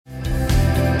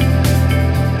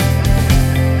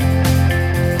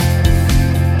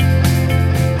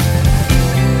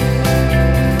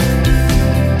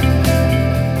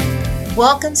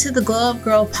Welcome to the Glow Up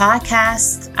Girl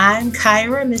podcast. I'm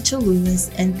Kyra Mitchell-Lewis,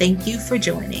 and thank you for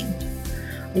joining.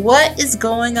 What is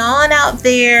going on out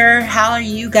there? How are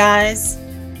you guys?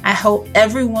 I hope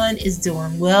everyone is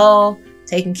doing well,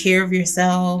 taking care of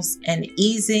yourselves, and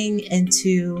easing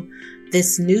into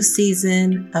this new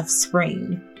season of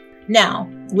spring. Now,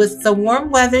 with the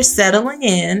warm weather settling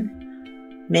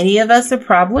in, many of us are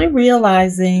probably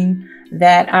realizing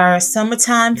that our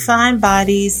summertime fine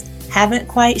bodies haven't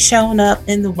quite shown up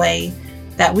in the way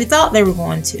that we thought they were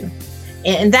going to.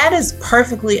 And that is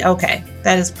perfectly okay.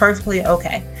 That is perfectly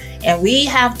okay. And we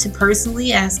have to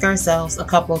personally ask ourselves a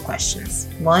couple of questions.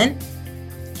 One,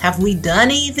 have we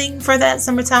done anything for that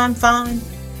summertime fine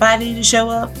body to show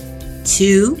up?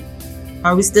 Two,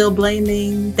 are we still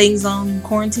blaming things on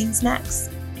quarantine snacks?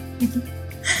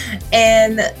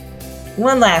 And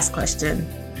one last question.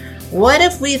 What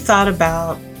if we thought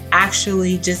about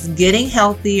actually just getting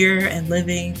healthier and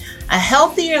living a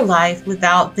healthier life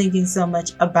without thinking so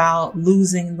much about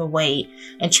losing the weight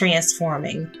and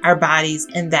transforming our bodies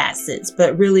in that sense,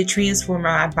 but really transforming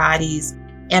our bodies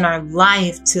and our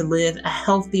life to live a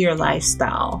healthier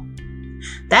lifestyle?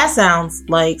 That sounds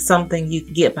like something you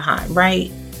can get behind,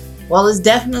 right? Well, it's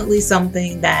definitely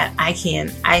something that I can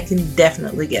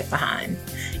definitely get behind.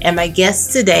 And my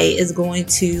guest today is going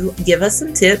to give us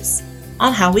some tips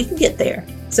on how we can get there.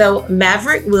 So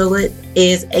Maverick Willett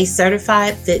is a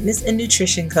certified fitness and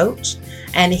nutrition coach,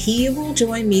 and he will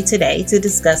join me today to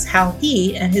discuss how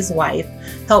he and his wife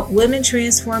help women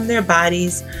transform their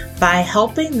bodies by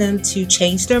helping them to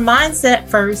change their mindset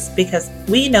first, because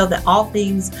we know that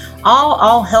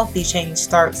all healthy change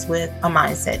starts with a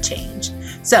mindset change.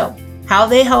 So how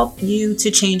they help you to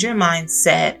change your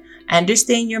mindset,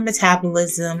 understand your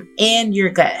metabolism, and your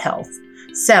gut health.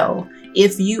 So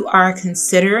if you are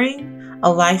considering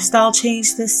a lifestyle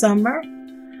change this summer,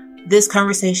 this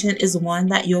conversation is one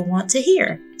that you'll want to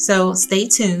hear. So stay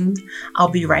tuned. I'll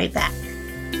be right back.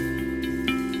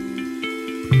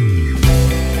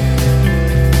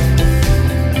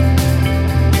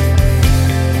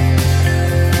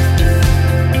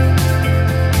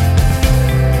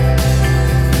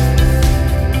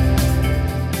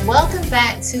 Welcome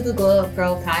back to the Glow Up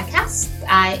Girl podcast.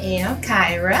 I am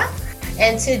Kyra.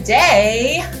 And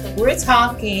today we're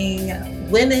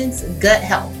talking women's gut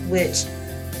health, which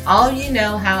all of you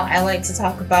know how I like to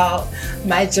talk about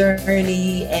my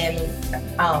journey and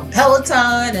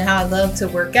Peloton and how I love to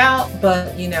work out.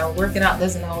 But, working out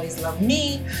doesn't always love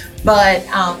me. But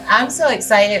I'm so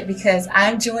excited because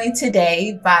I'm joined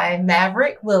today by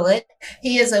Maverick Willett.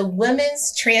 He is a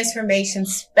women's transformation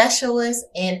specialist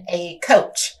and a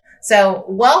coach. So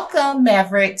welcome,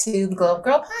 Maverick, to the Glow Up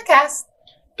Girl podcast.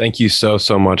 Thank you so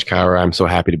much, Kyra. I'm so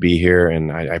happy to be here,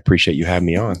 and I appreciate you having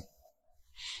me on.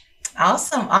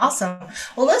 Awesome.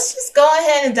 Well, let's just go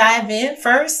ahead and dive in.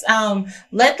 First,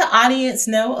 let the audience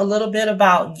know a little bit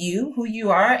about you, who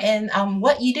you are, and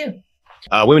what you do.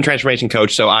 Women transformation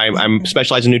coach. So I'm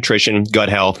specialized in nutrition, gut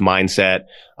health, mindset.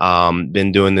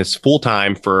 Been doing this full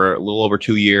time for a little over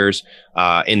 2 years,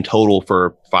 in total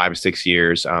for 5 or 6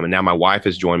 years. And now my wife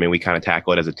has joined me. We kind of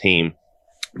tackle it as a team.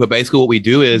 But basically what we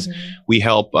do is we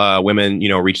help women,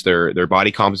 reach their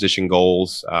body composition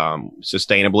goals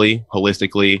sustainably,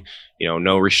 holistically,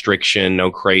 no restriction,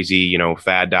 no crazy,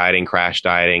 fad dieting, crash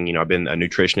dieting. I've been a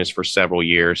nutritionist for several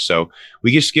years. So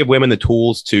we just give women the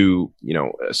tools to,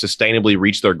 sustainably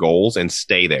reach their goals and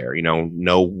stay there,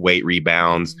 no weight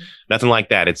rebounds, nothing like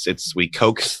that. We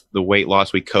coax the weight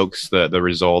loss, we coax the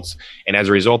results. And as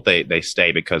a result, they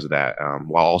stay because of that,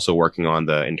 while also working on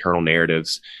the internal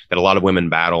narratives that a lot of women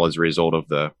battle as a result of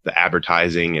the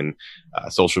advertising and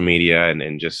social media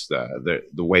and just the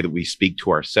way that we speak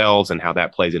to ourselves and how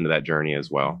that plays into that journey as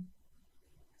well.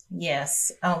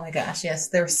 Yes. Oh my gosh. Yes.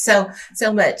 There's so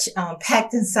much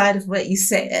packed inside of what you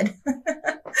said.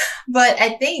 But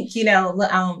I think,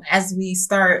 as we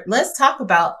start, let's talk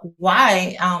about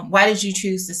why did you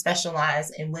choose to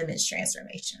specialize in women's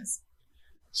transformations?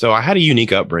 So I had a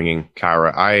unique upbringing,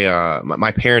 Kyra.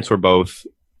 My parents were both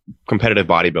competitive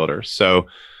bodybuilders. So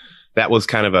that was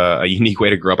kind of a unique way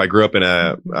to grow up. I grew up in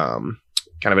a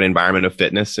kind of an environment of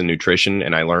fitness and nutrition,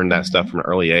 and I learned that stuff from an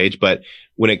early age. But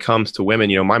when it comes to women,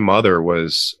 my mother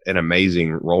was an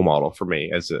amazing role model for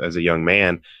me as a young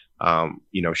man.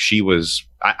 She was,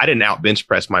 I didn't out bench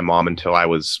press my mom until I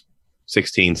was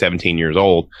 16, 17 years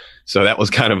old. So that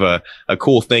was kind of a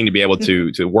cool thing to be able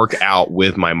to work out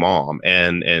with my mom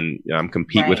and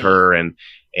compete with her. And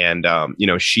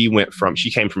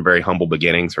she came from very humble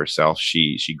beginnings herself.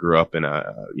 She grew up in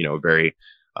a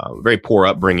very poor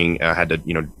upbringing.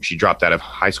 She dropped out of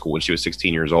high school when she was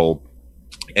 16 years old.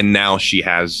 And now she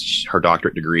has her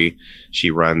doctorate degree.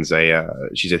 She runs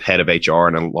she's a head of HR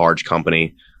in a large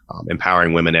company,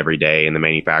 empowering women every day in the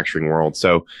manufacturing world.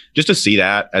 So just to see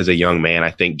that as a young man,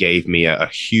 I think gave me a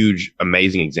huge,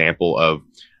 amazing example of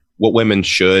what women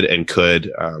should and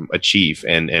could achieve.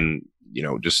 And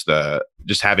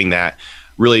just having that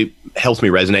really helps me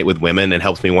resonate with women and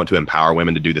helps me want to empower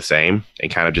women to do the same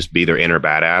and kind of just be their inner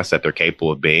badass that they're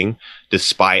capable of being.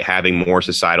 Despite having more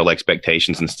societal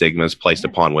expectations and stigmas placed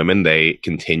upon women, they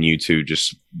continue to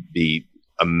just be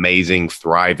amazing,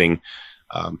 thriving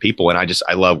people. And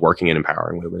I love working and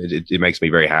empowering women. It makes me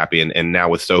very happy. And now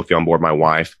with Sophie on board, my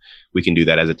wife, we can do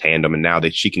that as a tandem. And now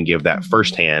that she can give that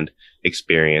firsthand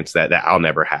experience that I'll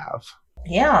never have.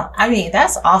 Yeah, I mean,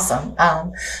 that's awesome.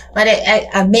 But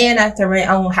a man after my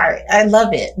own heart, I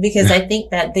love it because I think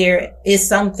that there is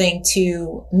something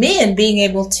to men being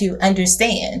able to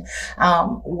understand,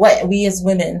 what we as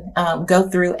women, go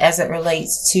through as it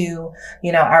relates to,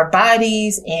 our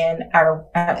bodies and our,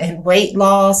 and weight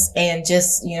loss and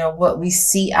just, what we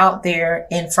see out there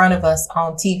in front of us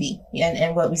on TV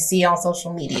and what we see on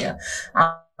social media.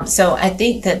 So I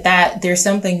think that there's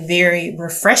something very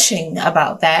refreshing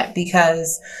about that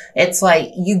because it's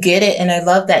like you get it. And I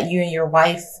love that you and your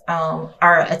wife,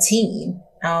 are a team.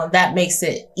 That makes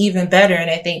it even better. And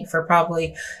I think for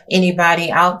probably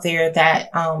anybody out there that,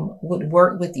 would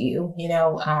work with you,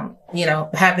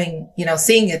 having,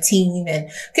 seeing a team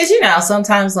and cause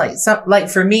sometimes like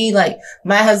for me, like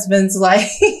my husband's like,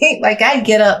 like I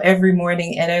get up every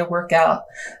morning and I work out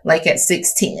like at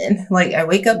 6:10. Like I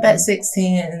wake up at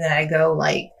 6:10 and then I go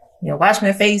wash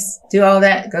my face, do all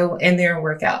that, go in there and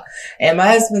work out. And my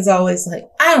husband's always like,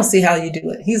 I don't see how you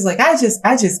do it. He's like, I just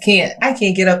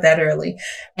can't get up that early.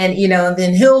 And, and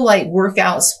then he'll work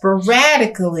out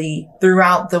sporadically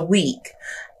throughout the week.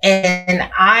 And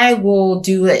I will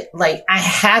do it I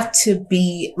have to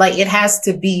be it has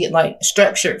to be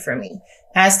structured for me.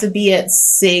 It has to be at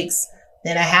 6.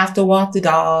 Then I have to walk the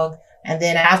dog. And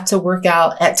then I have to work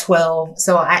out at 12.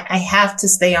 So I have to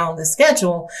stay on the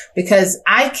schedule because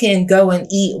I can go and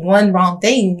eat one wrong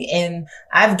thing. And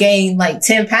I've gained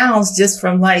 10 pounds just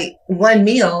from one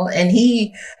meal. And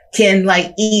he can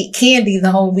eat candy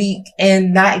the whole week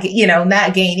and not gain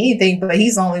anything, but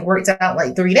he's only worked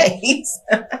out 3 days.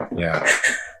 Yeah.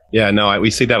 Yeah, no,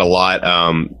 we see that a lot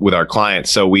with our clients.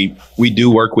 So we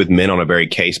do work with men on a very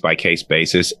case by case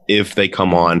basis if they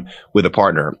come on with a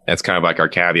partner. That's kind of like our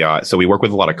caveat. So we work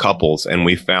with a lot of couples, and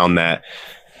we found that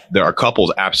there are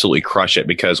couples absolutely crush it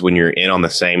because when you're in on the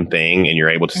same thing and you're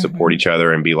able to support each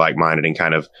other and be like-minded and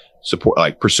kind of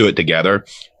support, pursue it together,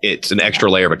 it's an extra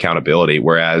layer of accountability.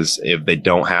 Whereas if they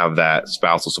don't have that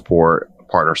spousal support,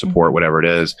 partner support, whatever it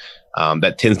is,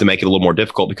 that tends to make it a little more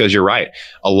difficult because you're right.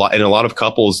 A lot of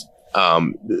couples,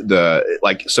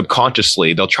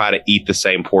 subconsciously, they'll try to eat the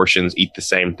same portions, eat the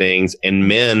same things. And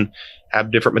men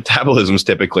have different metabolisms.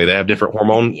 Typically they have different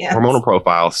hormonal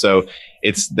profiles. So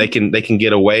they can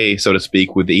get away, so to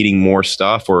speak, with eating more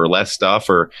stuff or less stuff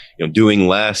or, doing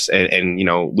less and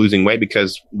losing weight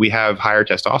because we have higher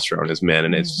testosterone as men.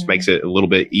 And it just makes it a little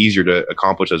bit easier to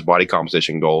accomplish those body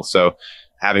composition goals. So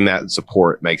having that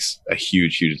support makes a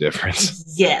huge, huge difference.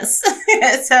 Yes.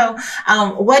 So,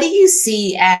 what do you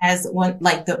see as one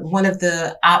of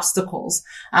the obstacles,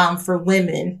 for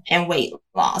women and weight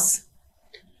loss?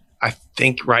 I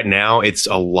think right now it's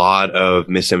a lot of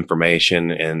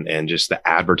misinformation and just the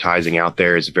advertising out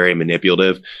there is very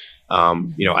manipulative.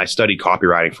 I studied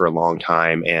copywriting for a long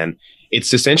time, and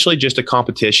it's essentially just a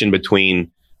competition between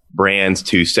brands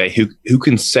to say who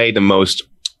can say the most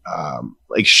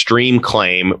extreme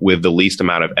claim with the least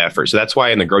amount of effort. So that's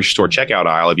why in the grocery store checkout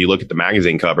aisle, if you look at the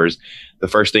magazine covers, the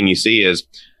first thing you see is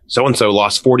so-and-so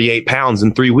lost 48 pounds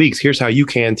in 3 weeks. Here's how you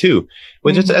can too.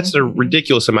 Well, that's a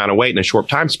ridiculous amount of weight in a short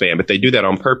time span, but they do that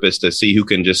on purpose to see who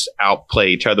can just outplay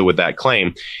each other with that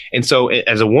claim. And so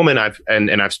as a woman,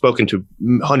 I've spoken to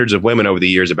hundreds of women over the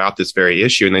years about this very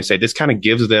issue. And they say this kind of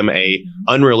gives them a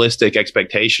unrealistic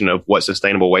expectation of what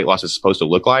sustainable weight loss is supposed to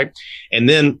look like. And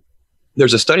then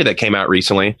there's a study that came out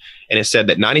recently, and it said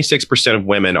that 96% of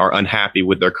women are unhappy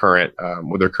with their current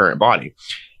body.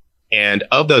 And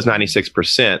of those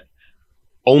 96%,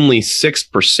 only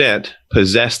 6%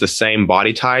 possess the same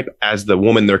body type as the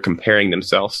woman they're comparing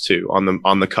themselves to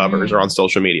on the covers or on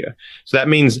social media. So that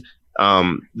means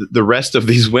the rest of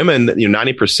these women,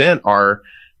 90% are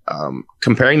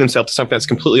comparing themselves to something that's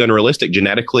completely unrealistic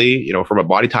genetically, from a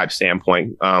body type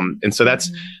standpoint. And so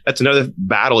that's another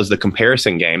battle, is the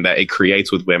comparison game that it creates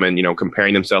with women,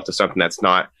 comparing themselves to something that's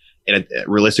not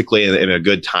realistically in a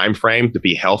good time frame to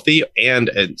be healthy, and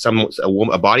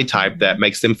a body type that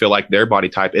makes them feel like their body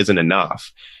type isn't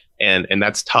enough. And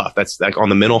that's tough. That's like on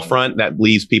the mental front, that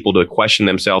leaves people to question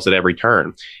themselves at every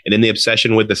turn. And then the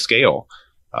obsession with the scale.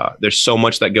 There's so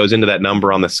much that goes into that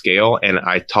number on the scale. And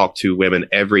I talk to women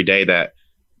every day that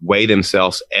weigh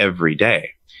themselves every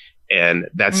day. And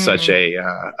that's such a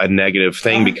negative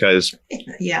thing because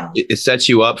it sets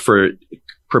you up for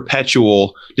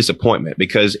perpetual disappointment,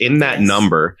 because in that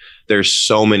number, there's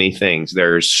so many things.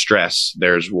 There's stress,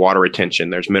 there's water retention,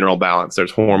 there's mineral balance,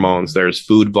 there's hormones, there's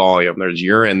food volume, there's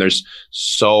urine. There's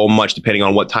so much, depending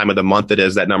on what time of the month it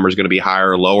is, that number is going to be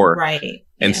higher or lower. Right.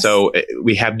 And so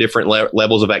we have different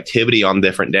levels of activity on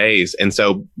different days. And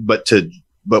so, but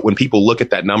when people look at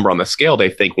that number on the scale, they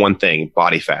think one thing: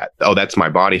 body fat. Oh, that's my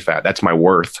body fat. That's my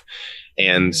worth.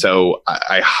 And so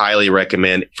I highly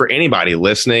recommend for anybody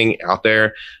listening out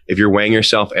there, if you're weighing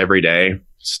yourself every day,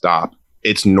 stop.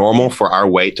 It's normal for our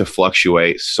weight to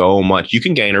fluctuate so much. You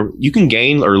can gain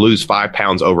or lose 5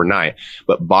 pounds overnight,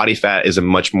 but body fat is a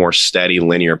much more steady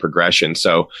linear progression.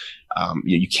 So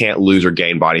you can't lose or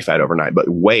gain body fat overnight, but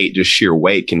weight, just sheer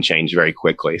weight, can change very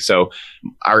quickly. So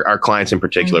our clients in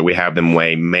particular, we have them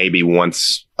weigh maybe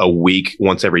once a week,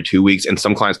 once every 2 weeks. And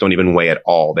some clients don't even weigh at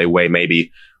all. They weigh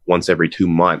maybe once every 2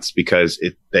 months because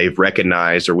they've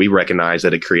recognized, or we recognize,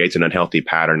 that it creates an unhealthy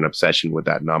pattern and obsession with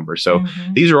that number. So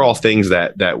these are all things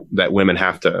that women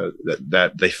have to,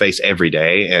 that they face every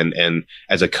day. And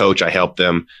as a coach, I help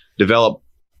them develop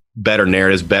better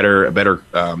narratives, better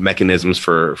mechanisms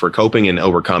for coping and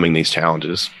overcoming these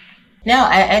challenges. No,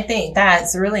 I think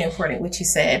that's really important what you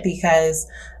said, because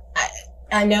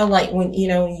I know, like, when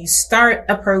you start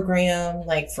a program,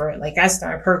 I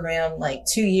started a program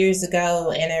 2 years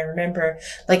ago, and I remember,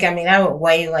 I would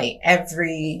weigh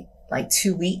every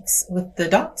 2 weeks with the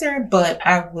doctor, but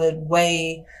I would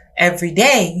weigh every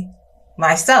day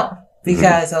myself,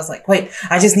 because I was like, wait,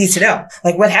 I just need to know,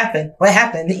 what happened,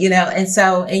 and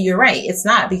so, and you're right. It's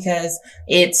not, because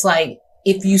it's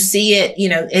if you see it,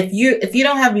 if you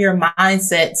don't have your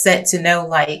mindset set to know,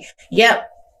 yep,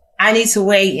 I need to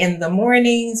weigh in the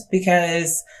mornings,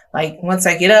 because once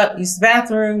I get up, use the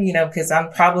bathroom, because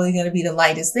I'm probably going to be the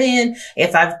lightest then.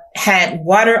 If I've had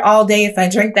water all day, if I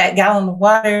drink that gallon of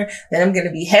water, then I'm going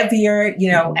to be heavier,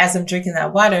 as I'm drinking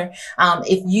that water.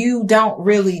 If you don't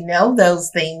really know those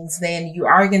things, then you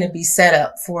are going to be set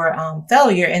up for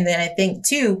failure. And then I think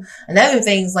too, another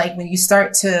thing is when you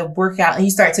start to work out and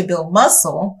you start to build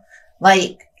muscle,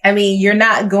 you're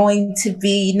not going to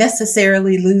be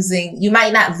necessarily you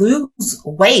might not lose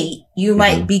weight. You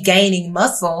might be gaining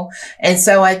muscle. And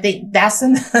so I think that's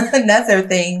another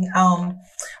thing.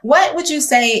 What would you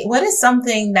say, what is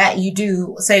something that you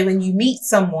do, say, when you meet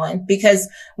someone? Because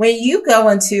when you go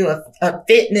into a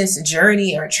fitness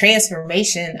journey or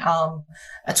transformation,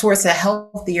 towards a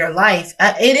healthier life,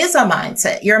 it is a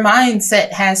mindset. Your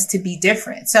mindset has to be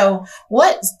different. So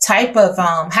what type of,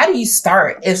 how do you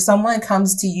start if someone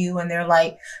comes to you and they're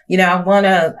like, I want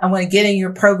to get in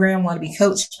your program, want to be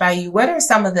coached by you? What are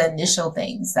some of the initial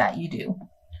things that you do?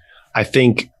 I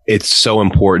think it's so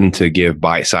important to give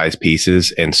bite-sized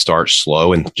pieces and start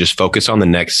slow and just focus on the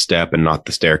next step and not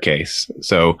the staircase.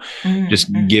 So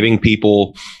just giving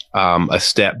people a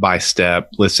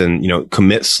step-by-step, listen,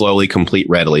 commit slowly, complete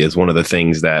readily is one of the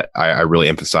things that I really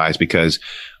emphasize, because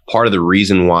part of the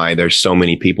reason why there's so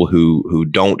many people who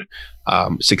don't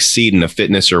succeed in a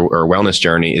fitness or wellness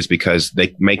journey is because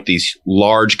they make these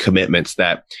large commitments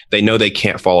that they know they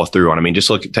can't follow through on.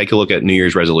 Just take a look at New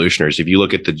Year's resolutioners. If you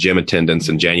look at the gym attendance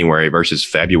in January versus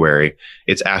February,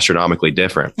 it's astronomically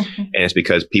different. And it's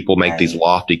because people make these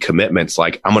lofty commitments,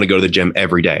 like, I'm going to go to the gym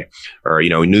every day, or,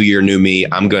 New Year, new me.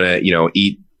 I'm going to,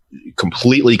 eat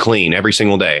completely clean every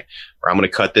single day, or I'm going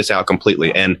to cut this out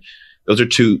completely. And those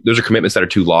are commitments that are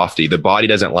too lofty. The body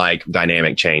doesn't like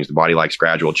dynamic change. The body likes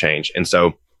gradual change. And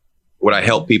so what I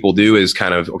help people do is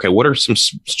kind of, okay, what are some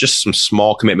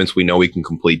small commitments we know we can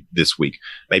complete this week?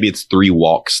 Maybe it's 3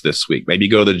 walks this week. Maybe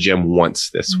you go to the gym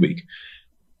once this week.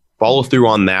 Follow through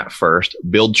on that first.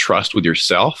 Build trust with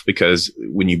yourself, because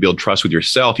when you build trust with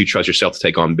yourself, you trust yourself to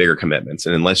take on bigger commitments.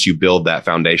 And unless you build that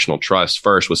foundational trust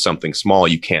first with something small,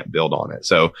 you can't build on it.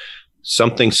 So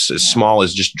something as small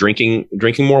as just drinking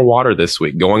more water this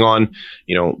week, going on,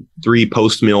 3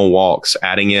 post-meal walks,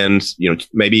 adding in,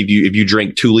 maybe if you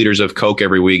drink 2 liters of Coke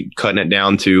every week, cutting it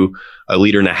down to 1.5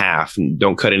 liters, and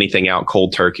don't cut anything out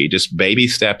cold turkey. Just baby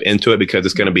step into it, because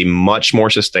it's going to be much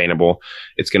more sustainable.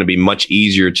 It's going to be much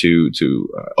easier to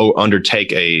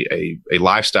undertake a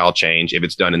lifestyle change if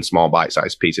it's done in small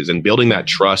bite-sized pieces. And building that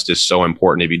trust is so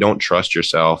important. If you don't trust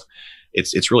yourself,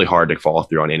 it's really hard to follow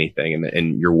through on anything.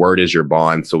 And your word is your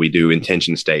bond. So we do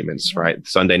intention statements, right?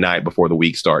 Sunday night before the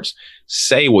week starts,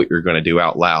 say what you're going to do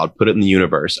out loud, put it in the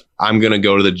universe. I'm going to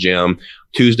go to the gym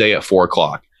Tuesday at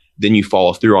 4:00. Then you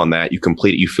follow through on that. You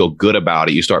complete it. You feel good about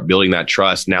it. You start building that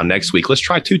trust. Now next week, let's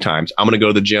try 2 times. I'm going to go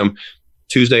to the gym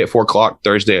Tuesday at 4:00,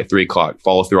 Thursday at 3:00,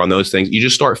 follow through on those things. You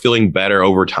just start feeling better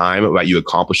over time about you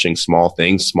accomplishing small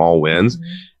things, small wins,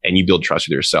 and you build trust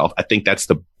with yourself. I think that's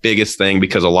the biggest thing,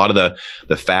 because a lot of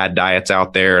the fad diets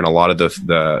out there and a lot of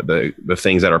the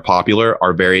things that are popular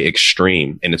are very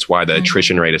extreme. And it's why the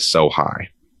attrition rate is so high.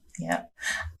 Yeah.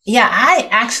 Yeah,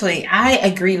 I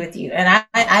agree with you. And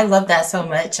I love that so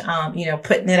much.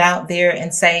 Putting it out there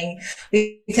and saying,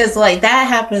 because like that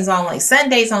happens on like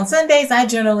Sundays. On Sundays, I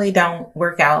generally don't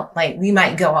work out. Like we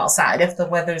might go outside if the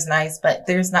weather's nice, but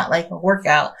there's not like a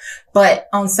workout. But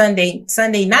on Sunday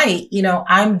night,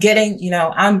 I'm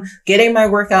getting my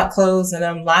workout clothes and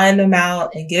I'm lying them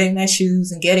out and getting my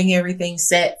shoes and getting everything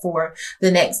set for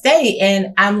the next day.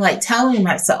 And I'm like telling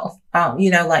myself,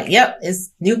 yep,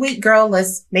 it's new week, girl.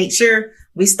 Let's make sure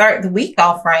we start the week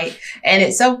off right. And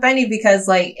it's so funny because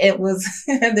like it was,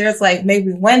 there's like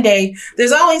maybe one day,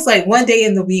 there's always like one day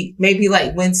in the week, maybe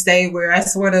like Wednesday, where I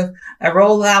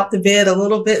roll out the bed a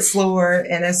little bit slower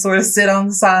and I sort of sit on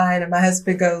the side, and my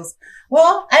husband goes,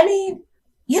 well, I mean,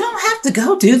 you don't have to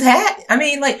go do that. I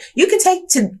mean, like you can take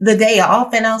the day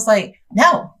off. And I was like,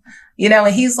 no.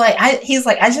 And he's like, I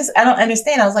don't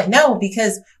understand. I was like, no,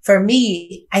 because for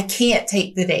me, I can't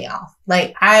take the day off.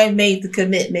 Like I made the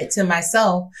commitment to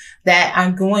myself that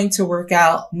I'm going to work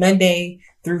out Monday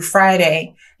through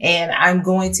Friday and I'm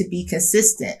going to be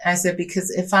consistent. I said, because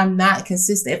if I'm not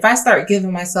consistent, if I start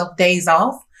giving myself days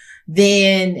off,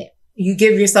 then you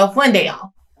give yourself one day off.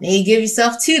 Then you give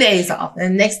yourself 2 days off.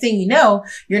 And next thing you know,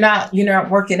 you're not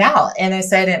working out. And I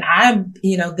said, and I'm,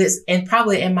 this, and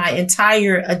probably in my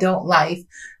entire adult life,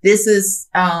 this is,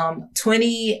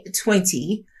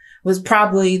 2020 was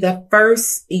probably the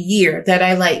first year that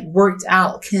I like worked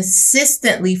out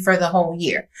consistently for the whole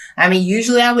year. I mean,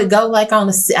 usually I would go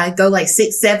I'd go like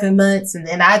 6-7 months and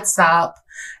then I'd stop.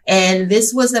 And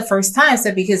this was the first time.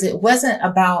 So because it wasn't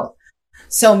about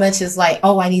so much as like,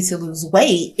 oh, I need to lose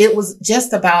weight. It was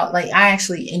just about like, I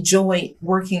actually enjoyed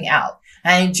working out.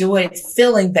 I enjoyed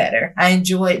feeling better. I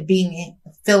enjoyed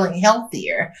feeling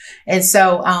healthier. And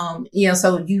so,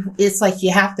 it's like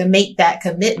you have to make that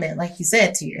commitment, like you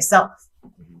said, to yourself.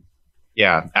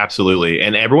 Yeah, absolutely.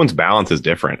 And everyone's balance is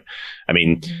different. I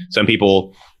mean, some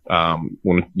people,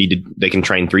 they can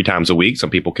train 3 times a week. Some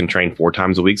people can train 4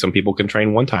 times a week. Some people can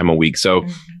train 1 time a week. So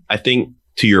I think,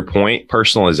 to your point,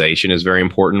 personalization is very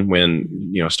important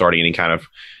when, starting any kind of,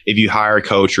 if you hire a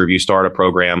coach or if you start a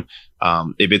program,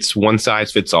 if it's one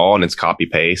size fits all and it's copy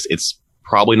paste, it's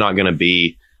probably not going to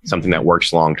be something that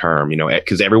works long term,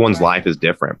 because everyone's life is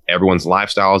different. Everyone's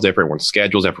lifestyle is different. Everyone's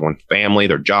schedules, everyone's family,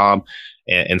 their job.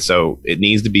 And so it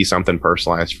needs to be something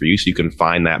personalized for you so you can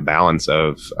find that balance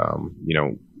of,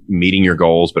 meeting your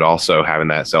goals, but also having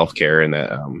that self-care and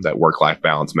that work-life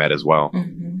balance met as well.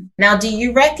 Mm-hmm. Now, do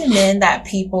you recommend that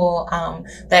people,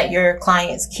 that your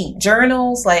clients keep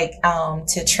journals, like,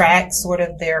 to track sort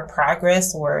of their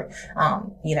progress or,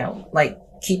 like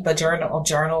keep a journal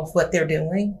of what they're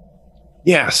doing?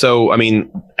 Yeah. So, I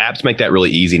mean, apps make that really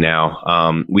easy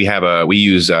now. We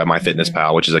use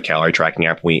MyFitnessPal, which is a calorie tracking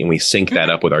app. And we sync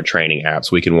that up with our training app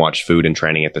so we can watch food and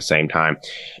training at the same time.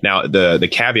 Now, the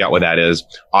caveat with that is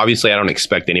obviously I don't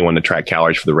expect anyone to track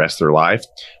calories for the rest of their life,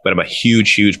 but I'm a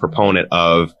huge proponent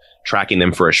of tracking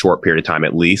them for a short period of time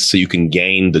at least, so you can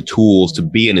gain the tools to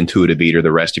be an intuitive eater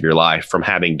the rest of your life from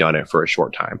having done it for a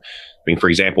short time. I mean, for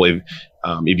example,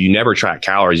 if you never track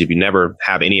calories, if you never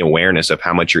have any awareness of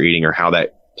how much you're eating or how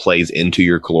that plays into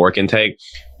your caloric intake,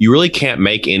 you really can't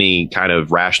make any kind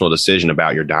of rational decision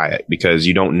about your diet because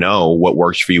you don't know what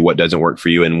works for you, what doesn't work for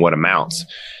you, and what amounts.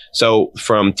 So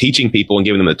from teaching people and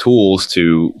giving them the tools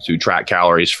to track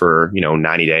calories for,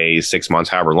 90 days, 6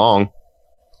 months, however long,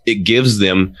 it gives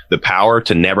them the power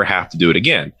to never have to do it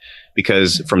again.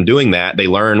 Because from doing that, they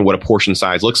learn what a portion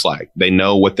size looks like. They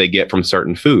know what they get from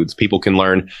certain foods. People can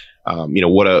learn,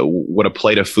 what a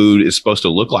plate of food is supposed to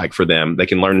look like for them. They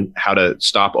can learn how to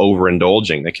stop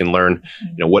overindulging. They can learn,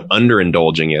 what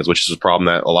underindulging is, which is a problem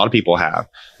that a lot of people have.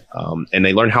 And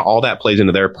they learn how all that plays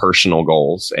into their personal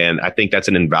goals. And I think that's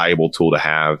an invaluable tool to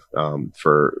have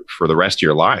for the rest of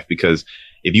your life, because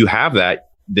if you have that,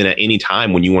 then at any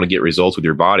time when you want to get results with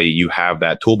your body, you have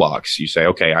that toolbox. You say,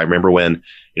 okay, I remember when,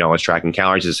 I was tracking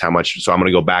calories, this is how much, so I'm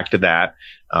going to go back to that.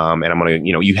 And I'm going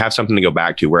to, you have something to go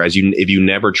back to. Whereas if you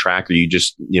never track or you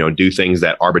just, do things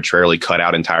that arbitrarily cut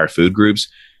out entire food groups,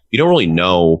 you don't really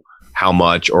know how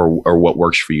much or what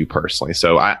works for you personally.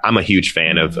 So I'm a huge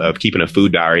fan of keeping a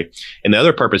food diary. And the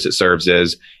other purpose it serves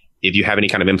is if you have any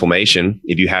kind of inflammation,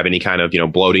 if you have any kind of,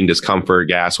 bloating, discomfort,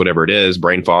 gas, whatever it is,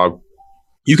 brain fog,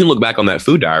 you can look back on that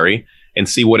food diary and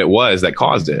see what it was that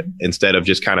caused it instead of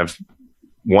just kind of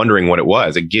wondering what it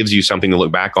was. It gives you something to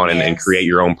look back on and create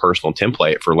your own personal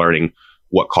template for learning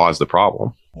what caused the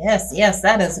problem. Yes,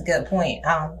 that is a good point.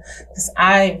 Because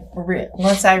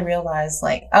once I realized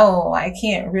like, I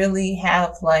can't really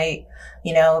have like,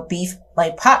 beef,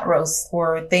 like pot roast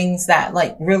or things that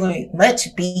like really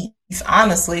much beef,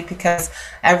 honestly, because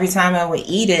every time I would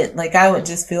eat it, like I would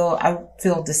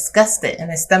feel disgusted and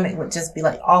my stomach would just be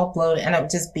like all bloated and I would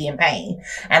just be in pain.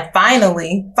 And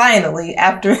finally,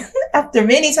 after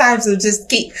many times of just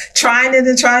keep trying it,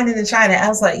 I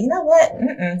was like, you know what?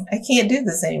 I can't do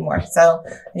this anymore. So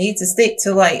I need to stick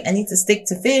to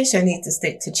fish. I need to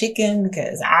stick to chicken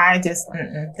because I just,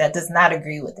 that does not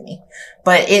agree with me.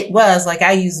 But it was like,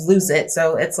 I use Lose It.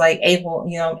 So it's like able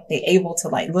to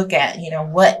like look at,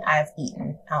 what I've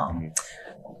eaten.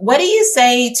 What do you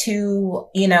say to,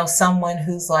 someone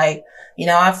who's like,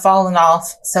 I've fallen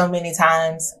off so many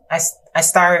times. I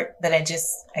start, but I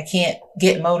can't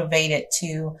get motivated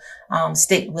to,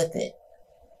 stick with it.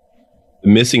 The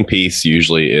missing piece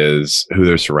usually is who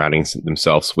they're surrounding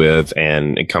themselves with.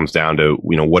 And it comes down to,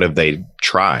 what have they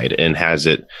tried, and has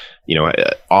it,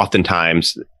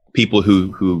 oftentimes people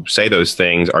who say those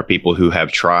things are people who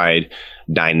have tried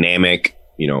dynamic,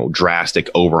 drastic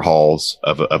overhauls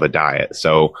of a diet.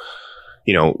 So,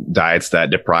 diets that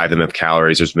deprive them of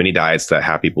calories. There's many diets that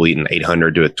have people eating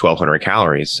 800 to 1200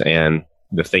 calories. And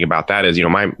the thing about that is,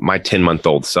 my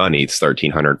 10-month-old son eats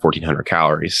 1300, 1400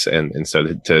 calories. And so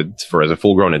for as a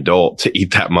full grown adult to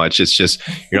eat that much, it's just,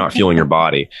 you're not fueling your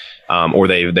body. Or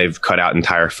they've cut out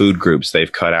entire food groups.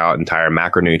 They've cut out entire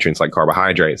macronutrients like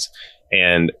carbohydrates.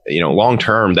 And, long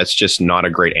term, that's just not a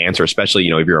great answer, especially,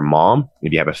 if you're a mom,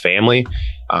 if you have a family,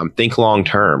 think long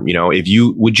term.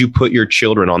 Would you put your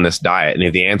children on this diet? And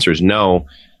if the answer is no,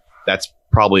 that's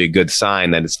probably a good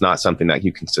sign that it's not something that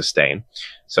you can sustain.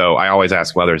 So I always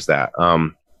ask mothers that.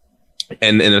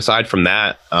 And aside from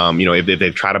that, if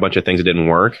they've tried a bunch of things that didn't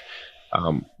work,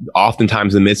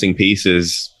 oftentimes the missing piece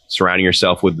is surrounding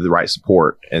yourself with the right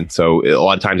support. And so a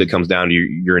lot of times it comes down to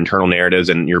your internal narratives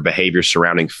and your behaviors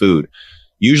surrounding food.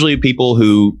 Usually people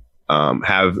who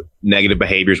have negative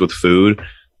behaviors with food,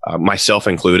 myself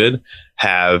included,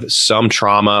 have some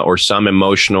trauma or some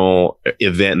emotional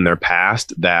event in their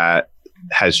past that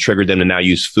has triggered them to now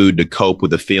use food to cope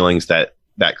with the feelings that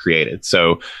created.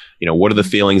 So, what are the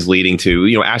feelings leading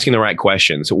to, asking the right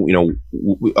questions. So,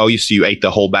 you ate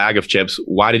the whole bag of chips.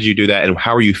 Why did you do that? And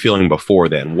how are you feeling before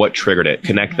then? What triggered it?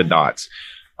 Connect the dots.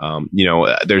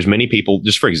 There's many people,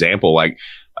 just for example, like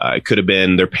it could have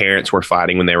been their parents were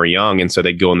fighting when they were young. And so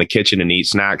they'd go in the kitchen and eat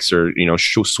snacks or,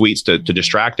 sweets to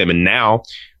distract them. And now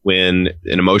when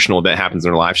an emotional event happens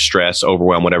in their life, stress,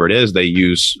 overwhelm, whatever it is, they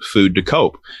use food to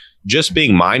cope. Just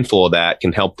being mindful of that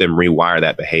can help them rewire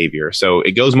that behavior. So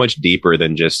it goes much deeper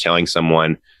than just telling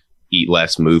someone eat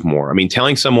less, move more. I mean,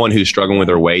 telling someone who's struggling with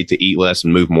their weight to eat less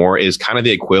and move more is kind of the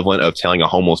equivalent of telling a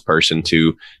homeless person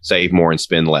to save more and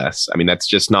spend less. I mean, that's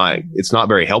just it's not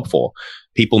very helpful.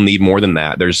 People need more than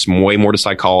that. There's way more to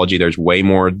psychology. There's way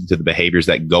more to the behaviors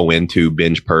that go into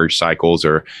binge purge cycles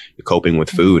or coping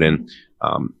with food. And,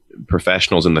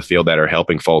 professionals in the field that are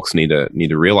helping folks need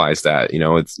to realize that,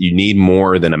 you need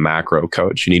more than a macro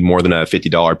coach. You need more than a $50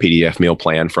 PDF meal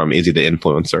plan from Izzy the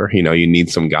influencer. You need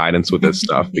some guidance with this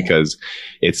stuff because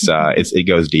it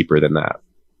goes deeper than that.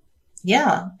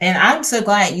 Yeah. And I'm so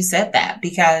glad you said that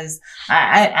because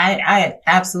I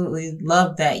absolutely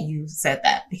love that you said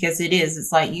that because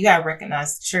it's like, you got to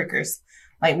recognize the triggers.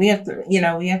 Like we have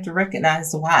to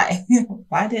recognize the why.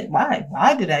 Why did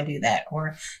I do that?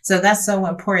 So that's so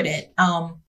important.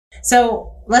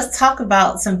 So let's talk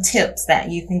about some tips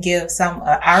that you can give some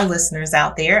our listeners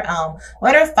out there.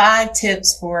 What are 5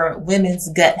 tips for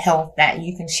women's gut health that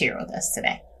you can share with us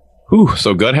today?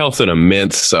 So gut health's an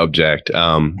immense subject.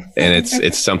 And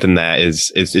it's something that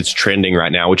it's trending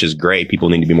right now, which is great. People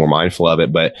need to be more mindful of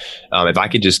it. But, if I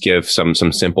could just give some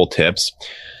simple tips.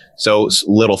 So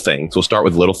little things. We'll start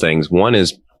with little things. One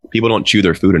is people don't chew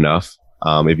their food enough.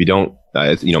 If you don't,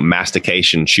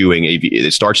 mastication, chewing,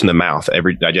 it starts in the mouth.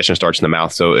 Every digestion starts in the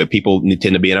mouth. So if people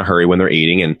tend to be in a hurry when they're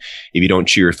eating. And if you don't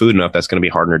chew your food enough, that's going to be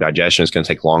hard on your digestion. It's going to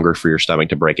take longer for your stomach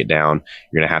to break it down.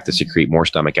 You're going to have to secrete more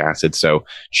stomach acid. So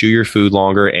chew your food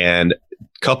longer and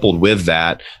coupled with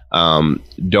that,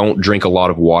 don't drink a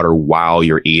lot of water while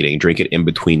you're eating. Drink it in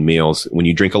between meals. When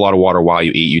you drink a lot of water while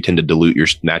you eat, you tend to dilute your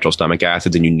natural stomach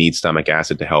acids, and you need stomach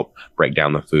acid to help break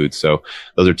down the food. So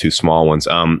those are two small ones.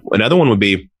 Another one would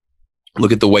be,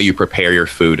 look at the way you prepare your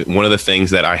food. One of the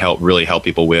things that I really help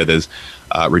people with is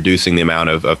reducing the amount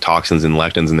of toxins and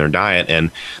lectins in their diet.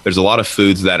 And there's a lot of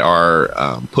foods that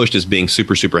are pushed as being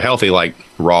super, super healthy, like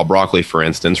raw broccoli, for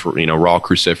instance, raw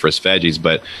cruciferous veggies.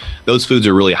 But those foods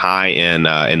are really high in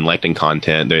lectin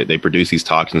content. They produce these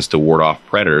toxins to ward off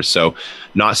predators. So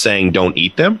not saying don't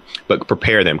eat them, but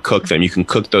prepare them, cook them. You can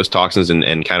cook those toxins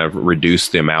and kind of reduce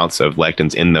the amounts of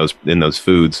lectins in those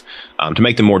foods to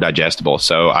make them more digestible.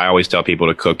 So I always tell people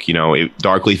to cook,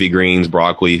 dark leafy greens,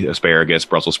 broccoli, asparagus,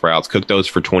 Brussels sprouts, cook those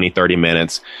for 20, 30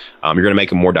 minutes. You're going to make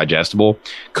them more digestible.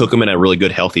 Cook them in a really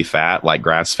good healthy fat like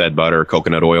grass-fed butter,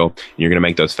 coconut oil. And you're going to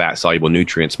make those fat-soluble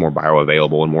nutrients more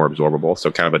bioavailable and more absorbable.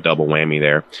 So kind of a double whammy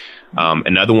there.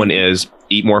 Another one is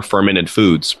eat more fermented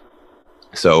foods.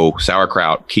 So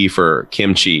sauerkraut, kefir,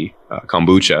 kimchi,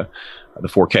 kombucha, the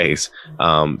 4Ks,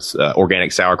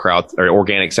 organic sauerkraut or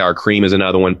organic sour cream is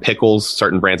another one. Pickles,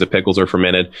 certain brands of pickles are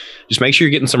fermented. Just make sure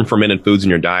you're getting some fermented foods in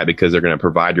your diet because they're going to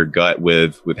provide your gut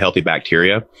with healthy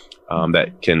bacteria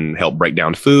that can help break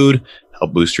down food,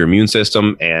 help boost your immune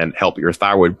system, and help your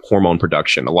thyroid hormone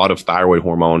production. A lot of thyroid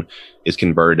hormone is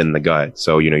converted in the gut.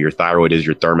 So, your thyroid is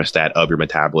your thermostat of your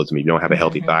metabolism. If you don't have a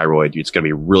healthy thyroid, it's going to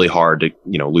be really hard to,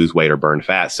 lose weight or burn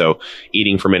fat. So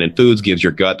eating fermented foods gives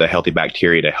your gut the healthy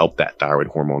bacteria to help that thyroid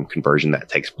hormone conversion that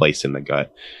takes place in the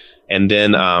gut. And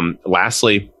then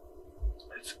lastly,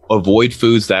 avoid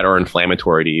foods that are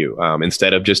inflammatory to you.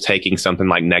 Instead of just taking something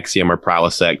like Nexium or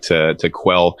Prilosec to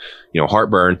quell,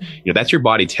 heartburn, that's your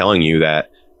body telling you that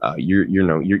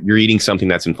you're eating something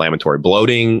that's inflammatory.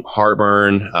 Bloating,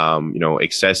 heartburn,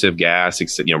 excessive gas,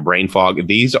 brain fog.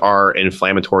 These are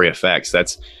inflammatory effects.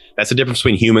 That's the difference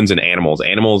between humans and animals.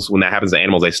 Animals, when that happens to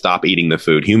animals, they stop eating the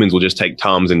food. Humans will just take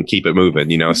Tums and keep it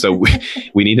moving. So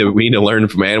we need to learn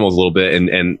from animals a little bit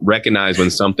and recognize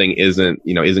when something isn't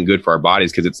good for our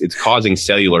bodies, because it's causing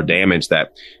cellular damage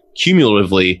that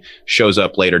cumulatively shows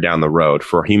up later down the road.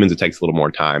 For humans, it takes a little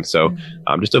more time. So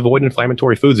just avoid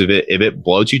inflammatory foods. If it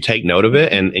bloats you, take note of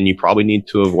it, and you probably need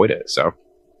to avoid it. So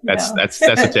that's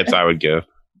the tips I would give.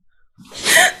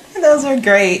 Those are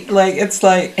great. It's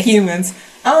like humans.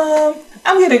 I'm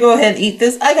gonna go ahead and eat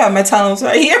this. I got my Tums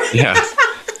right here. Yeah,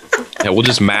 we'll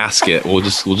just mask it. We'll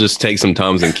just take some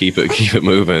Tums and keep it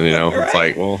moving. Right. It's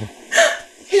like, well,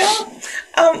 yeah.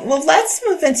 Well,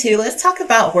 let's talk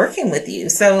about working with you.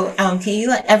 So, can you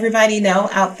let everybody know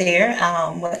out there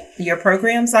what your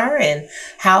programs are and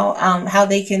how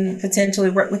they can potentially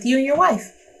work with you and your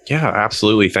wife? Yeah,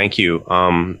 absolutely. Thank you.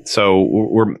 So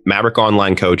we're Maverick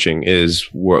Online Coaching is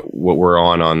what we're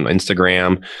on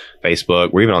Instagram,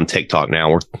 Facebook. We're even on TikTok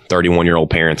now. We're 31-year-old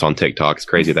parents on TikTok. It's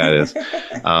crazy that is.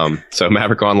 So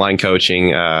Maverick Online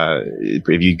Coaching,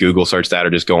 if you Google search that or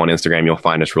just go on Instagram, you'll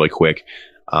find us really quick.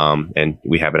 And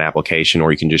we have an application,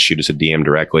 or you can just shoot us a DM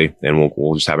directly, and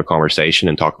we'll just have a conversation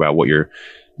and talk about what you're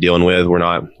dealing with. We're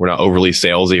not overly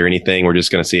salesy or anything. We're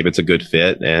just going to see if it's a good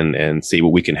fit and see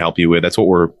what we can help you with. That's what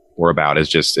we're about, is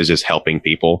just helping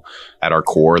people at our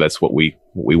core. That's what we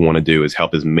want to do, is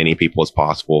help as many people as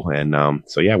possible. And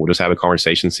so yeah, we'll just have a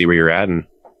conversation, see where you're at, and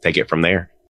take it from there.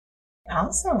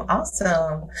 Awesome.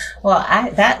 Well,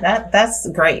 that's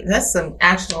great. That's some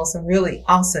really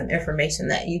awesome information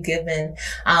that you've given.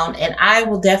 And I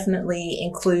will definitely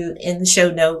include in the show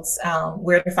notes,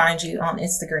 where to find you on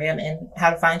Instagram and how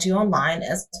to find you online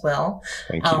as well.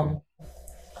 Thank you.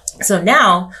 So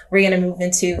now we're going to move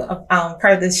into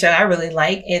part of the show I really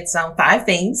like. It's 5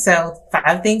 things. So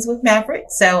 5 things with Maverick.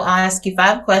 So I'll ask you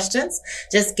 5 questions.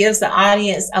 Just gives the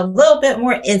audience a little bit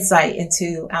more insight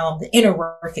into the inner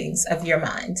workings of your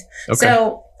mind. Okay.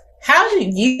 So how do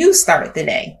you start the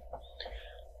day?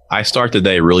 I start the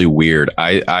day really weird.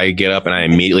 I get up and I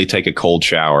immediately take a cold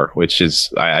shower, which is,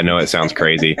 I know it sounds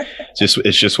crazy.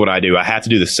 It's just what I do. I have to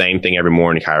do the same thing every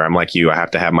morning, Kyra. I'm like you. I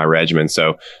have to have my regimen.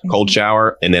 So cold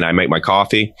shower, and then I make my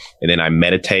coffee, and then I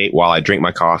meditate while I drink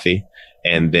my coffee.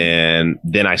 And then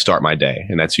I start my day.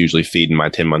 And that's usually feeding my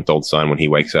 10-month-old son when he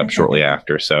wakes up shortly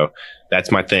after. So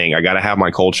that's my thing. I got to have my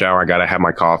cold shower. I got to have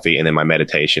my coffee, and then my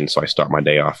meditation. So I start my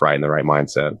day off right in the right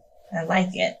mindset. I like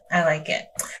it.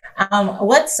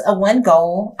 What's one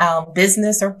goal,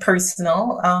 business or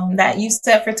personal, that you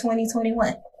set for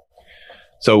 2021?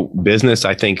 So business,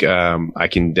 I think I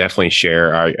can definitely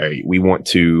share. We want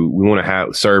to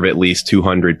serve at least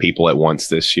 200 people at once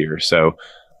this year. So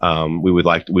we would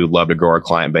love to grow our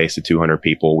client base to 200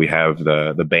 people. We have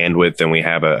the bandwidth, and we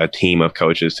have a team of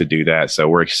coaches to do that. So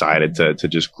we're excited to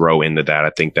just grow into that.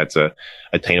 I think that's a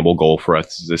attainable goal for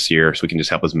us this year, so we can just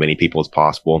help as many people as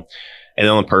possible. And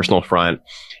then on the personal front,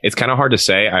 it's kind of hard to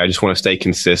say. I just want to stay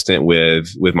consistent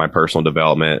with my personal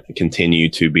development, continue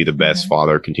to be the best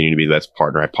father, continue to be the best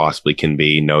partner I possibly can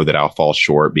be, know that I'll fall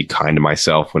short, be kind to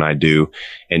myself when I do,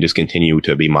 and just continue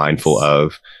to be mindful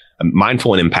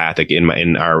and empathic in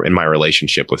my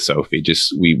relationship with Sophie.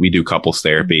 Just we do couples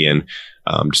therapy, and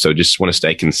so just want to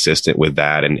stay consistent with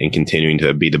that and continuing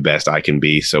to be the best I can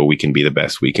be, so we can be the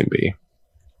best we can be.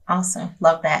 Awesome.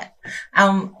 Love that.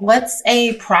 What's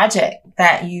a project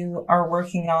that you are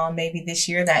working on maybe this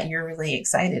year that you're really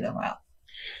excited about?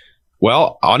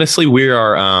 Well, honestly,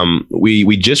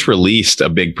 we just released a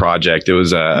big project. It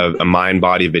was a mind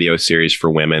body video series for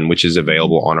women, which is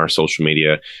available on our social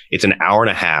media. It's an hour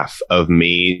and a half of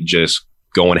me just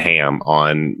going ham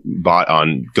on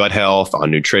gut health, on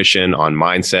nutrition, on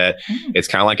mindset. It's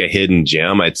kind of like a hidden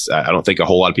gem. I don't think a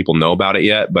whole lot of people know about it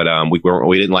yet, but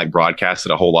we didn't broadcast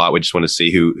it a whole lot. We just want to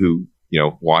see who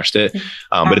watched it.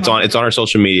 But it's on our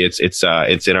social media. It's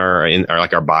in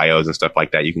our bios and stuff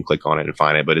like that. You can click on it and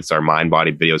find it. But it's our mind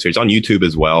body video series on YouTube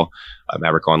as well,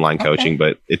 Maverick Online Coaching.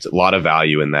 But it's a lot of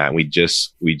value in that. We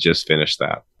just finished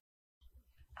that.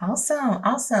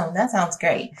 Awesome. That sounds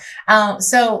great.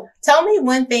 So tell me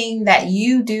one thing that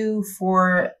you do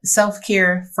for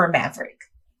self-care for Maverick.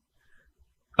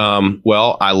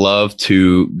 Well, I love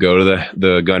to go to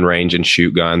the gun range and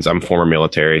shoot guns. I'm former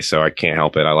military, so I can't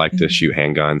help it. I like to shoot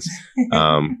handguns.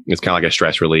 It's kind of like a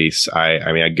stress release.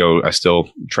 I still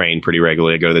train pretty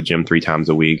regularly. I go to the gym 3 times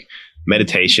a week.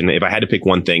 Meditation. If I had to pick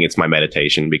one thing, it's my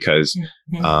meditation, because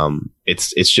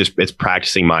it's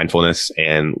practicing mindfulness,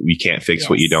 and you can't fix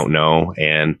what you don't know.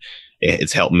 And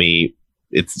it's helped me.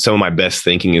 It's some of my best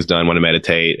thinking is done when I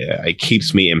meditate. It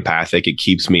keeps me empathic. It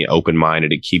keeps me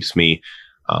open-minded. It keeps me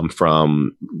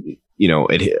from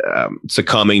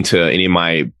succumbing to any of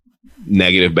my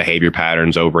negative behavior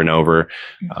patterns over and over,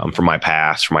 from my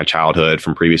past, from my childhood,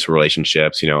 from previous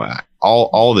relationships.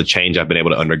 All the change I've been able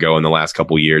to undergo in the last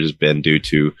couple of years has been due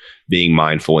to being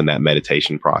mindful in that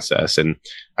meditation process. And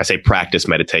I say practice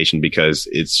meditation because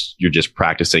you're just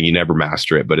practicing. You never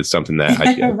master it, but it's something that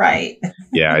right.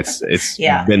 Yeah, it's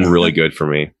been really good for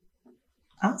me.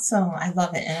 Awesome. I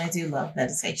love it. And I do love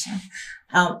meditation.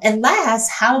 And last,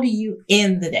 how do you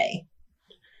end the day?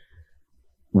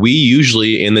 We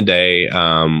usually end the day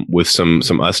with some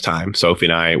us time. Sophie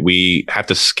and I, we have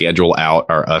to schedule out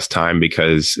our us time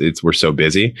because we're so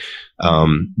busy.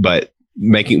 But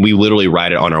we literally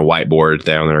write it on our whiteboard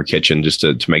down in our kitchen just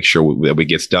to make sure that it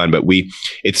gets done. But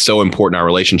it's so important in our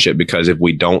relationship, because if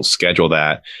we don't schedule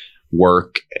that,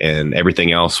 work and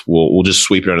everything else, we'll just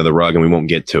sweep it under the rug and we won't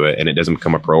get to it, and it doesn't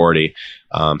become a priority.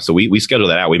 So we schedule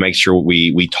that out. We make sure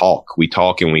we talk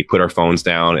and we put our phones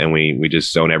down, and we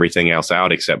just zone everything else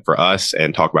out except for us,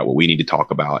 and talk about what we need to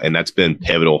talk about. And that's been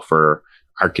pivotal for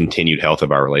our continued health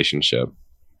of our relationship.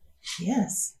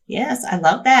 Yes. I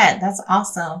love that. That's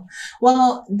awesome.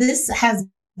 Well, this has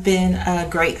been a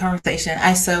great conversation.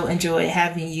 I so enjoy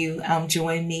having you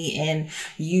join me, and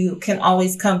you can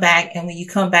always come back. And when you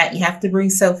come back, you have to bring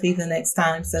Sophie the next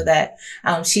time so that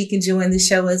she can join the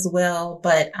show as well.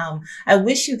 But I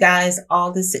wish you guys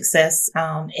all the success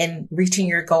in reaching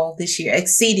your goal this year,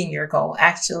 exceeding your goal,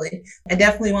 actually. I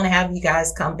definitely want to have you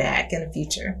guys come back in the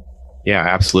future. Yeah,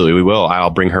 absolutely. We will. I'll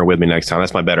bring her with me next time.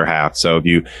 That's my better half. So if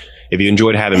you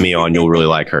enjoyed having me on, you'll really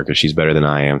like her because she's better than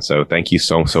I am. So thank you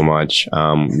so much.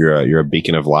 You're a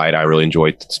beacon of light. I really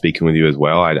enjoyed speaking with you as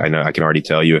well. I know I can already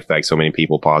tell you affect so many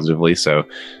people positively. So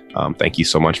thank you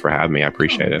so much for having me. I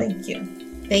appreciate it.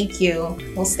 Thank you.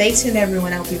 Well, stay tuned,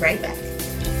 everyone. I'll be right back.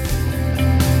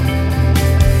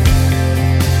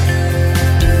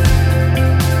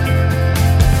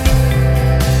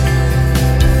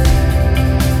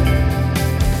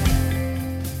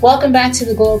 Welcome back to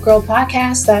the Glow Up Girl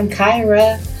podcast. I'm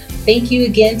Kyra. Thank you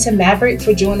again to Maverick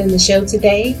for joining the show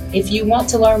today. If you want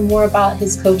to learn more about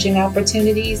his coaching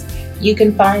opportunities, you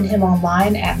can find him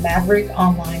online at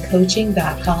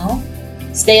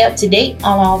maverickonlinecoaching.com. Stay up to date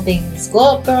on all things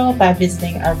Glow Up Girl by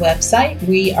visiting our website,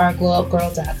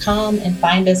 weareglowupgirl.com, and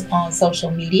find us on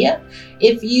social media.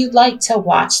 If you'd like to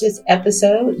watch this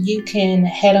episode, you can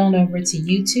head on over to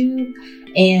YouTube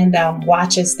and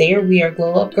watch us there. We are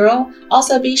Glow Up Girl.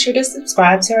 Also, be sure to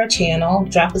subscribe to our channel,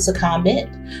 drop us a comment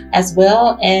as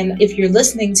well. And if you're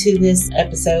listening to this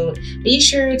episode, be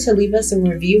sure to leave us a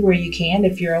review where you can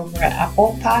if you're over at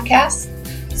Apple Podcasts.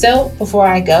 So before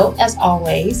I go, as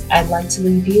always, I'd like to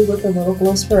leave you with a little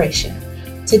glow inspiration.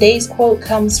 Today's quote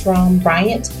comes from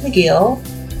Bryant McGill.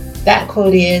 That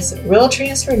quote is, "Real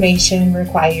transformation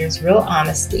requires real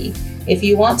honesty. If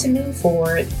you want to move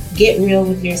forward, get real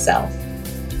with yourself."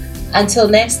 Until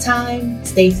next time,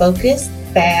 stay focused,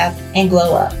 fab, and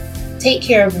glow up. Take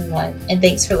care, everyone, and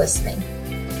thanks for listening.